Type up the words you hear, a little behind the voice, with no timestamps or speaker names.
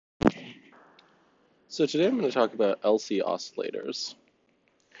So today I'm going to talk about LC oscillators.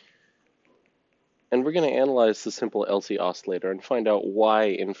 And we're going to analyze the simple LC oscillator and find out why,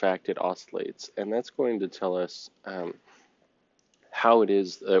 in fact, it oscillates. And that's going to tell us how it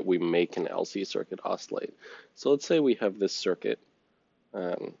is that we make an LC circuit oscillate. So let's say we have this circuit.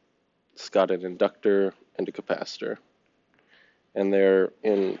 It's got an inductor and a capacitor. And they're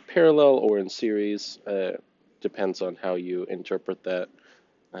in parallel or in series. Depends on how you interpret that.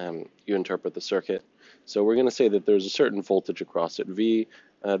 You interpret the circuit. So we're going to say that there's a certain voltage across it, V.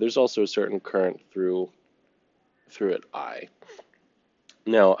 There's also a certain current through it, I.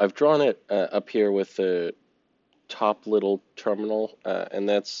 Now, I've drawn it up here with the top little terminal, and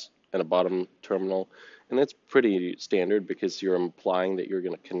a bottom terminal. And that's pretty standard because you're implying that you're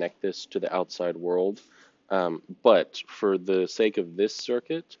going to connect this to the outside world. But for the sake of this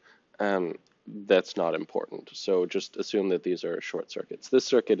circuit, that's not important. So just assume that these are short circuits. This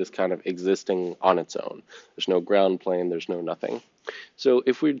circuit is kind of existing on its own. There's no ground plane, there's no nothing. So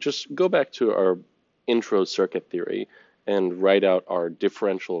if we just go back to our intro circuit theory and write out our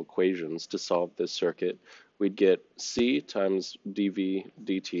differential equations to solve this circuit, we'd get C times dV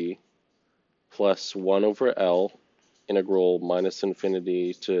dt plus 1 over L integral minus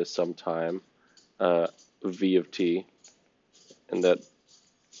infinity to some time V of t, and that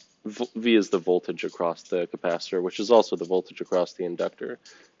V is the voltage across the capacitor, which is also the voltage across the inductor,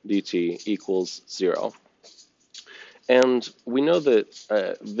 dt equals 0. And we know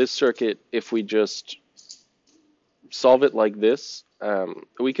that this circuit, if we just solve it like this,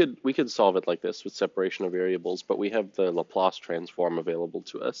 we could solve it like this with separation of variables, but we have the Laplace transform available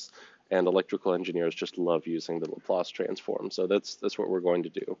to us, and electrical engineers just love using the Laplace transform, so that's what we're going to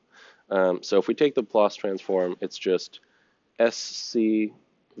do. So if we take the Laplace transform, it's just SC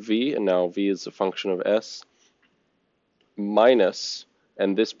V, and now V is a function of S, minus,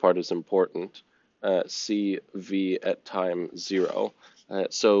 and this part is important, CV at time 0.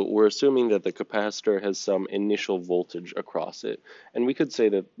 So we're assuming that the capacitor has some initial voltage across it. And we could say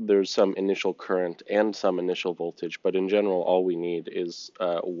that there's some initial current and some initial voltage, but in general, all we need is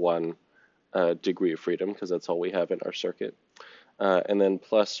 1 degree of freedom, because that's all we have in our circuit. And then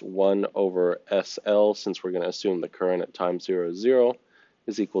plus 1 over SL, since we're going to assume the current at time 0 is 0,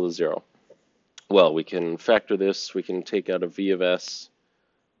 is equal to 0. Well, we can factor this, we can take out a V of S,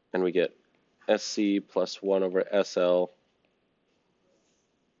 and we get SC plus 1 over SL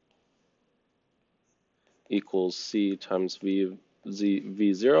equals C times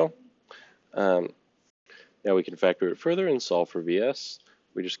V0. Now we can factor it further and solve for Vs.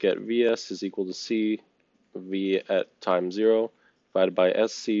 We just get Vs is equal to C V at time 0 divided by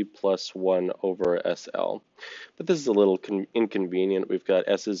SC plus 1 over SL. But this is a little inconvenient. We've got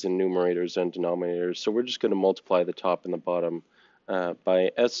S's in numerators and denominators, so we're just going to multiply the top and the bottom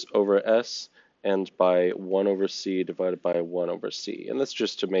by S over S and by 1 over C divided by 1 over C. And that's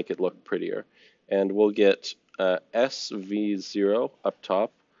just to make it look prettier. And we'll get SV0 up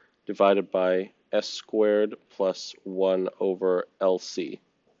top divided by S squared plus 1 over LC.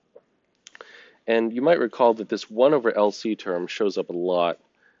 And you might recall that this 1 over LC term shows up a lot,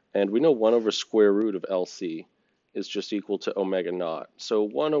 and we know 1 over square root of LC is just equal to omega naught. So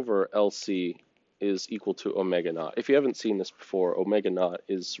 1 over LC is equal to omega naught. If you haven't seen this before, omega naught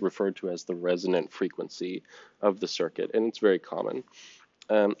is referred to as the resonant frequency of the circuit, and it's very common.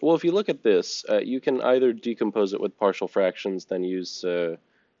 Well, if you look at this, you can either decompose it with partial fractions, then use the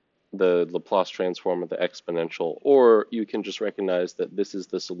Laplace transform of the exponential, or you can just recognize that this is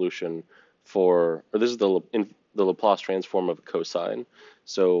the solution for, or this is the Laplace transform of a cosine.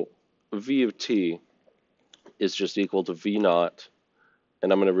 So V of t is just equal to V naught,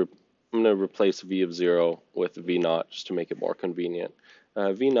 and I'm going to replace V of 0 with V naught just to make it more convenient.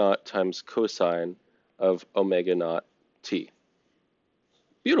 V naught times cosine of omega naught t.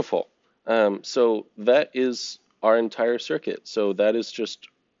 Beautiful. So that is our entire circuit. So that is just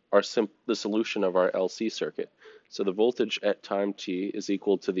the solution of our LC circuit. So the voltage at time t is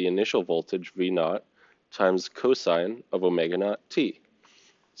equal to the initial voltage V naught times cosine of omega naught t.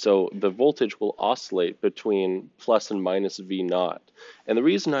 So the voltage will oscillate between plus and minus V naught. And the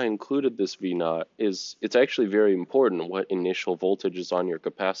reason I included this V naught is it's actually very important what initial voltage is on your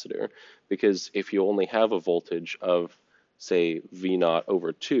capacitor, because if you only have a voltage of, say, V naught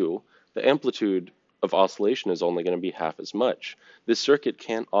over 2, the amplitude of oscillation is only going to be half as much. This circuit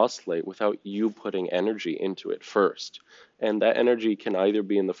can't oscillate without you putting energy into it first. And that energy can either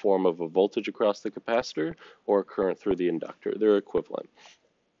be in the form of a voltage across the capacitor or a current through the inductor. They're equivalent.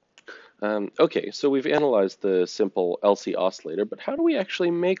 Okay, so we've analyzed the simple LC oscillator, but how do we actually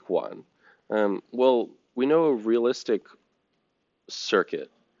make one? Well, we know a realistic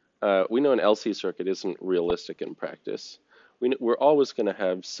circuit we know an LC circuit isn't realistic in practice. We're always going to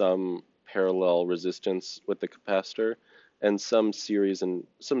have some parallel resistance with the capacitor and some series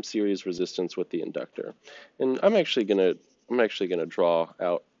resistance with the inductor. And I'm actually gonna draw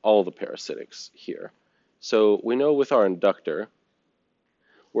out all the parasitics here. So we know with our inductor,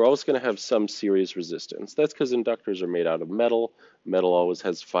 we're always going to have some series resistance. That's because inductors are made out of metal. Metal always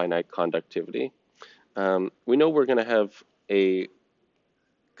has finite conductivity. We know we're going to have a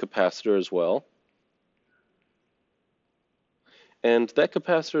capacitor as well. And that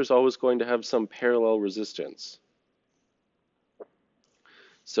capacitor is always going to have some parallel resistance.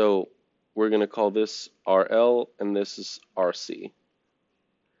 So we're going to call this RL, and this is RC.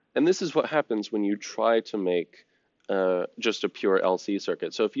 And this is what happens when you try to make just a pure LC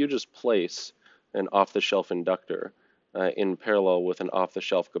circuit. So if you just place an off-the-shelf inductor in parallel with an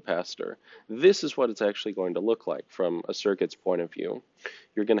off-the-shelf capacitor, this is what it's actually going to look like from a circuit's point of view.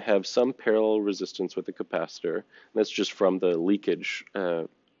 You're going to have some parallel resistance with the capacitor, and that's just from the leakage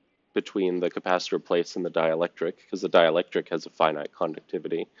between the capacitor plates and the dielectric, because the dielectric has a finite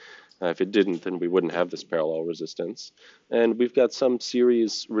conductivity. If it didn't, then we wouldn't have this parallel resistance. And we've got some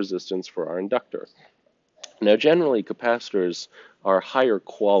series resistance for our inductor. Now, generally, capacitors are higher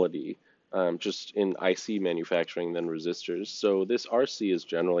quality just in IC manufacturing than resistors. So this RC is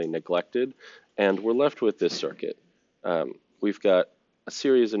generally neglected, and we're left with this circuit. We've got a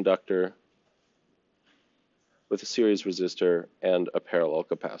series inductor with a series resistor and a parallel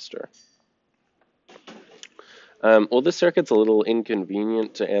capacitor. Well, this circuit's a little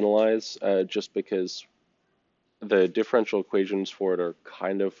inconvenient to analyze just because the differential equations for it are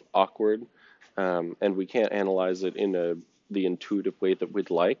kind of awkward, and we can't analyze it in the intuitive way that we'd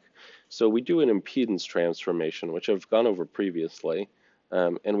like. So we do an impedance transformation, which I've gone over previously,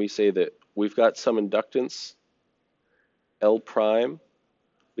 and we say that we've got some inductance, L prime,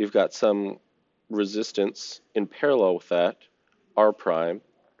 we've got some resistance in parallel with that, R prime,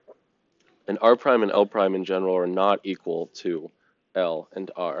 and R prime and L prime in general are not equal to L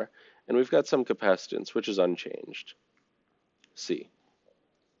and R. And we've got some capacitance, which is unchanged, C.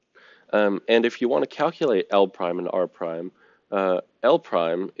 And if you want to calculate L prime and R prime, L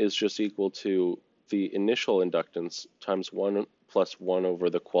prime is just equal to the initial inductance times 1 plus 1 over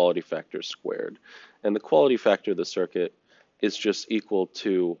the quality factor squared. And the quality factor of the circuit is just equal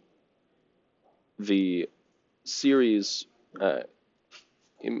to the series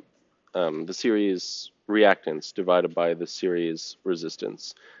reactance divided by the series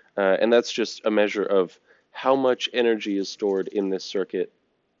resistance. And that's just a measure of how much energy is stored in this circuit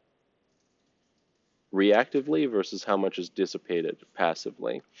reactively versus how much is dissipated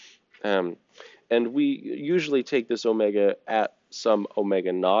passively. And we usually take this omega at some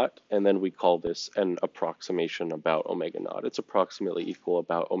omega naught, and then we call this an approximation about omega naught. It's approximately equal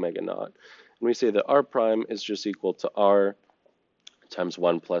about omega naught. And we say that R prime is just equal to R times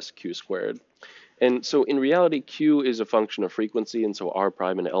 1 plus Q squared. And so in reality, Q is a function of frequency, and so R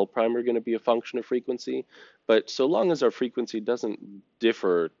prime and L prime are going to be a function of frequency. But so long as our frequency doesn't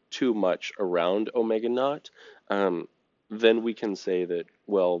differ too much around omega naught, then we can say that,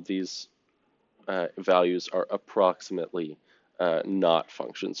 well, these values are approximately not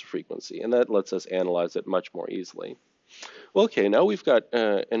functions of frequency. And that lets us analyze it much more easily. Well, okay, now we've got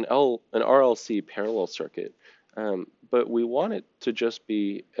an RLC parallel circuit. But we want it to just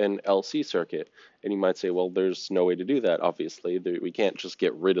be an LC circuit. And you might say, well, there's no way to do that, obviously. We can't just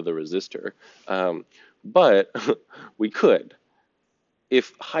get rid of the resistor. But we could.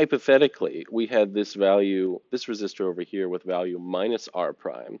 If hypothetically we had this value, this resistor over here with value minus R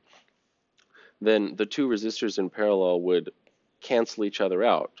prime, then the two resistors in parallel would cancel each other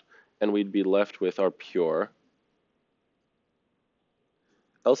out, and we'd be left with our pure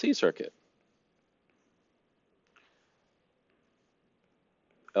LC circuit.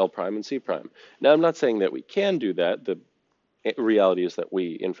 L prime and C prime. Now, I'm not saying that we can do that. The reality is that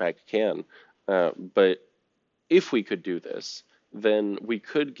we, in fact, can. But if we could do this, then we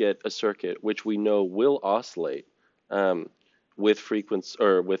could get a circuit which we know will oscillate with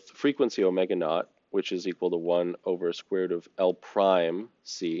frequency omega naught, which is equal to 1 over square root of L prime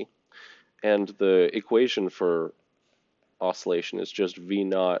C. And the equation for oscillation is just V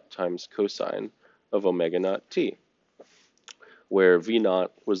naught times cosine of omega naught T, where V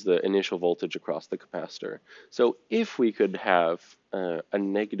naught was the initial voltage across the capacitor. So if we could have a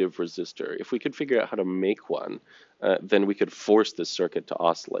negative resistor, if we could figure out how to make one, then we could force this circuit to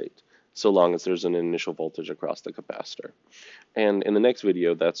oscillate, so long as there's an initial voltage across the capacitor. And in the next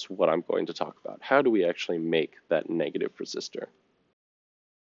video, that's what I'm going to talk about. How do we actually make that negative resistor?